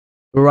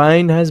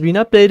Borion has been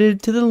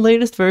updated to the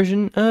latest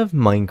version of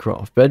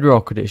Minecraft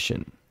Bedrock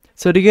Edition.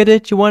 So to get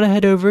it, you want to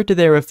head over to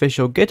their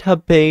official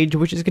GitHub page,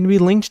 which is going to be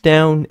linked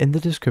down in the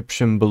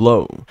description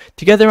below,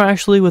 together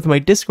actually with my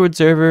Discord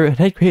server, and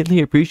I'd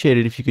greatly appreciate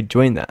it if you could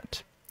join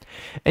that.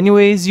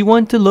 Anyways, you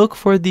want to look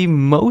for the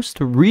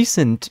most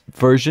recent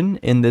version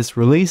in this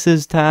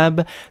Releases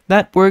tab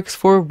that works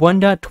for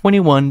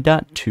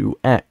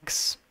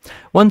 1.21.2x.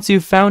 Once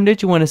you've found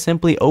it, you want to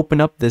simply open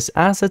up this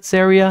assets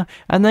area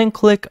and then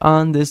click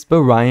on this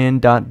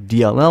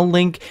borion.dll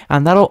link,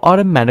 and that'll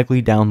automatically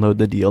download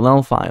the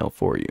DLL file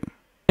for you.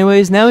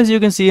 Anyways, now as you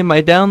can see in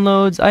my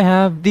downloads, I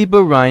have the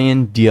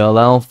Borion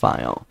DLL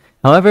file.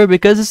 However,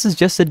 because this is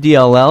just a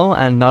DLL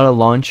and not a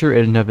launcher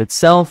in and of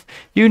itself,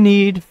 you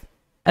need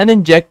an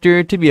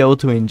injector to be able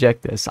to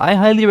inject this. I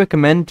highly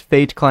recommend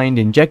Fate Client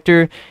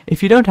Injector.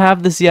 If you don't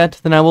have this yet,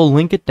 then I will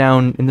link it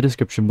down in the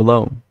description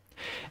below.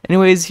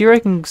 Anyways, here I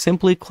can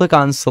simply click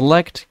on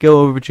select,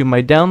 go over to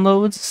my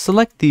downloads,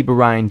 select the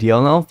Borion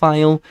DLL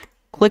file,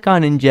 click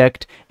on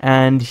inject,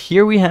 and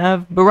here we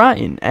have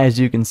Borion, as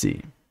you can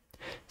see.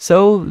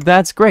 So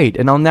that's great,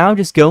 and I'll now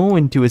just go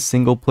into a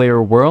single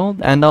player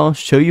world and I'll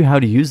show you how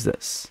to use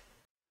this.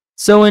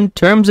 So in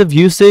terms of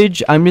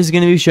usage, I'm just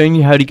going to be showing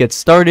you how to get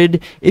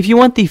started. If you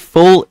want the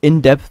full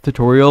in-depth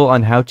tutorial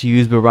on how to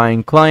use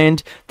Borion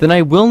Client, then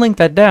I will link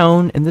that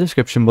down in the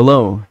description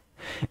below.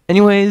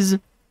 Anyways,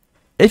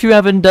 if you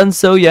haven't done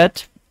so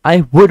yet,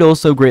 I would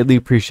also greatly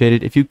appreciate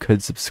it if you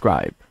could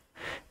subscribe.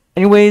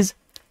 Anyways,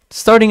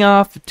 starting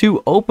off,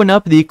 to open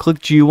up the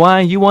Click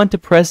GUI, you want to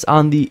press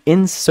on the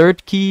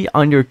Insert key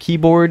on your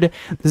keyboard.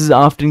 This is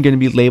often going to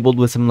be labeled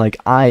with something like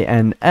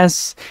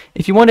INS.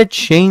 If you want to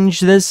change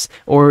this,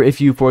 or if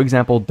you, for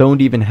example,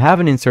 don't even have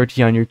an Insert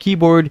key on your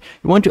keyboard,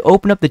 you want to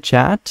open up the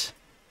chat,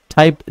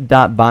 type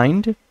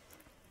 .bind,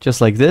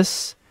 just like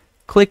this,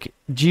 click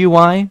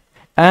GUI,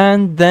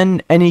 and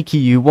then any key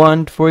you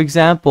want, for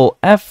example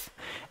F,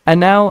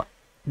 and now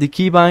the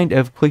keybind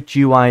of Click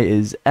GUI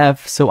is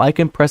F, so I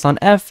can press on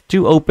F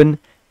to open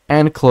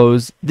and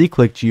close the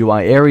Click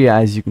GUI area,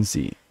 as you can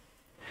see.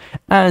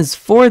 As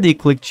for the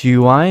Click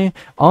GUI,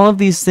 all of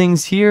these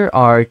things here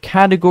are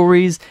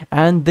categories,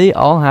 and they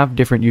all have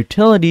different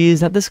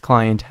utilities that this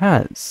client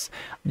has.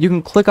 You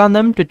can click on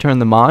them to turn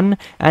them on,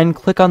 and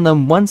click on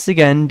them once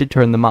again to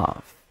turn them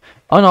off.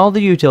 On all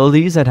the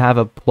utilities that have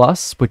a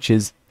plus, which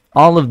is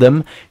all of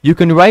them, you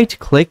can right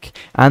click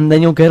and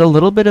then you'll get a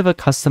little bit of a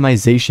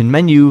customization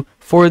menu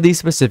for the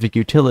specific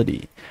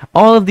utility.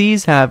 All of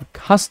these have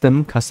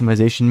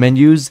customization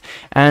menus,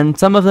 and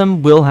some of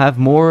them will have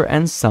more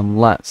and some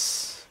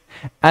less.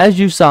 As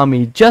you saw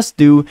me just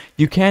do,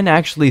 you can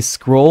actually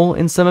scroll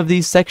in some of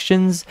these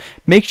sections.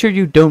 Make sure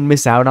you don't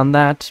miss out on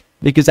that,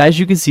 because as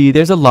you can see,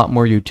 there's a lot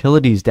more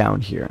utilities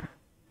down here.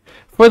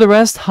 For the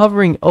rest,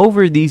 hovering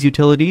over these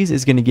utilities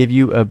is going to give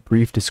you a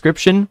brief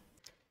description.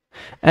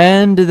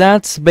 And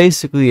that's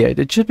basically it.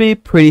 It should be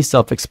pretty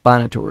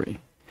self-explanatory.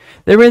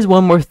 There is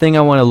one more thing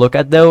I want to look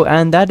at though,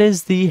 and that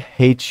is the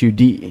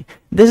HUD.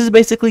 This is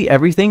basically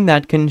everything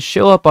that can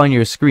show up on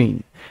your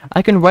screen.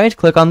 I can right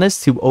click on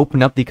this to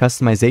open up the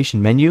customization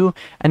menu,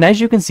 and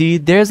as you can see,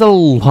 there's a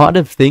lot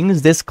of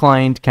things this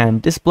client can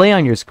display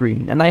on your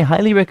screen, and I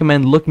highly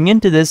recommend looking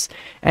into this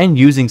and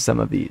using some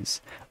of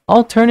these.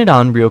 I'll turn it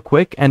on real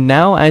quick, and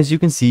now as you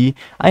can see,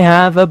 I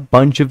have a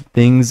bunch of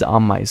things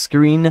on my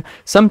screen.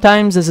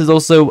 Sometimes this is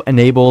also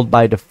enabled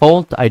by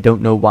default. I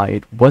don't know why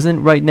it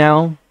wasn't right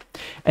now.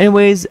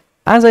 Anyways,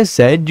 as I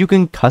said, you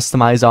can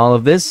customize all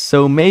of this,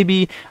 so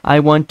maybe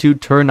I want to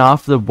turn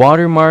off the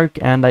watermark,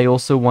 and I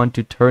also want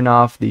to turn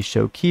off the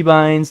show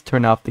keybinds,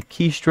 turn off the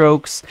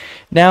keystrokes.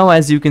 Now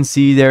as you can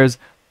see, there's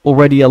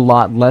already a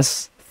lot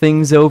less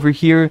things over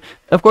here.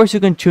 Of course, you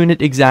can tune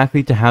it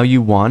exactly to how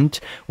you want.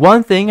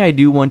 One thing I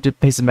do want to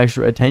pay some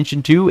extra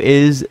attention to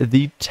is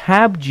the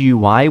tab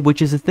GUI,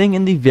 which is a thing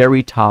in the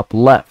very top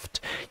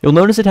left. You'll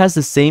notice it has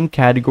the same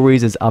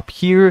categories as up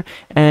here,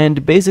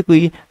 and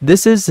basically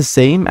this is the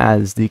same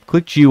as the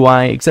Click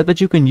GUI, except that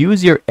you can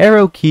use your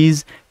arrow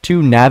keys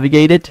to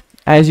navigate it.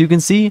 As you can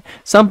see,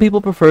 some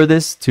people prefer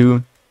this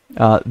to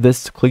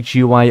this Click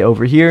GUI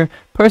over here.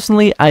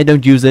 Personally, I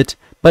don't use it,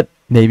 but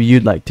maybe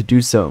you'd like to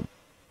do so.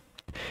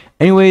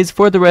 Anyways,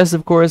 for the rest,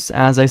 of course,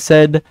 as I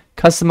said,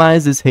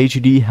 customize this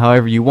HUD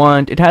however you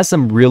want. It has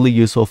some really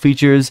useful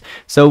features,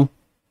 so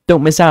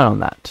don't miss out on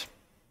that.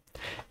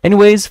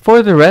 Anyways,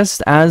 for the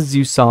rest, as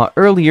you saw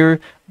earlier,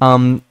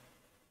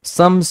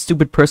 some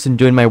stupid person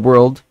joined my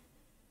world.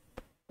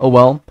 Oh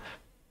well.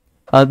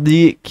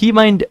 The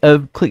keybind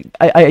of click,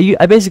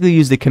 I basically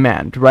use the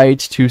command, right,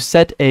 to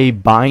set a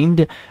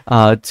bind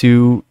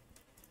to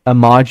a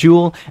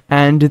module,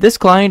 and this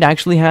client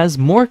actually has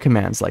more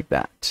commands like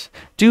that.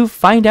 To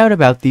find out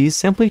about these,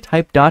 simply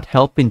type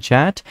 .help in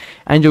chat,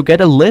 and you'll get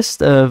a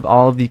list of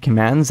all of the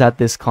commands that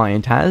this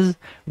client has,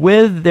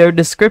 with their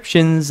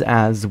descriptions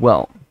as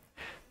well.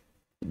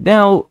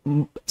 Now,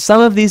 some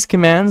of these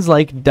commands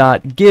like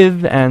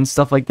 .give and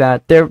stuff like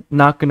that, they're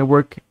not going to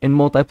work in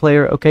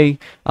multiplayer, okay?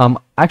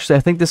 Actually,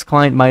 I think this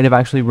client might have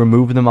actually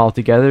removed them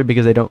altogether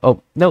because they don't...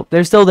 Oh, no,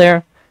 they're still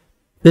there.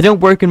 They don't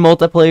work in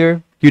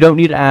multiplayer. You don't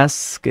need to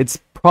ask. It's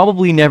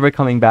probably never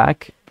coming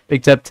back,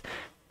 except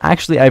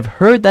actually I've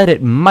heard that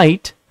it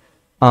might,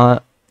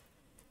 but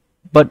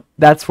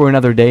that's for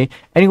another day.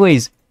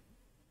 Anyways,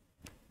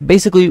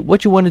 basically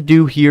what you want to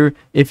do here,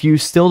 if you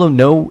still don't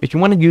know, if you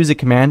want to use a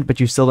command but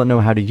you still don't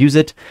know how to use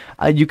it,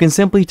 you can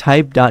simply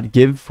type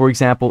 .give, for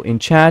example, in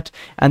chat,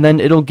 and then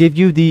it'll give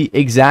you the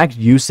exact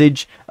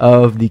usage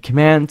of the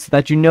command so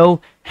that you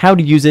know how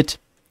to use it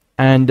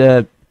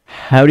and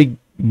how to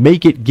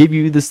make it give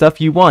you the stuff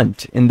you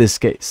want in this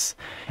case.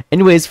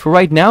 Anyways, for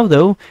right now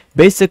though,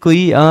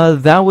 basically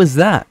that was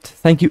that.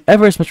 Thank you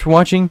ever so much for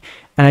watching,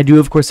 and I do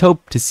of course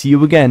hope to see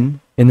you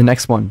again in the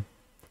next one.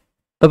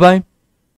 Bye bye.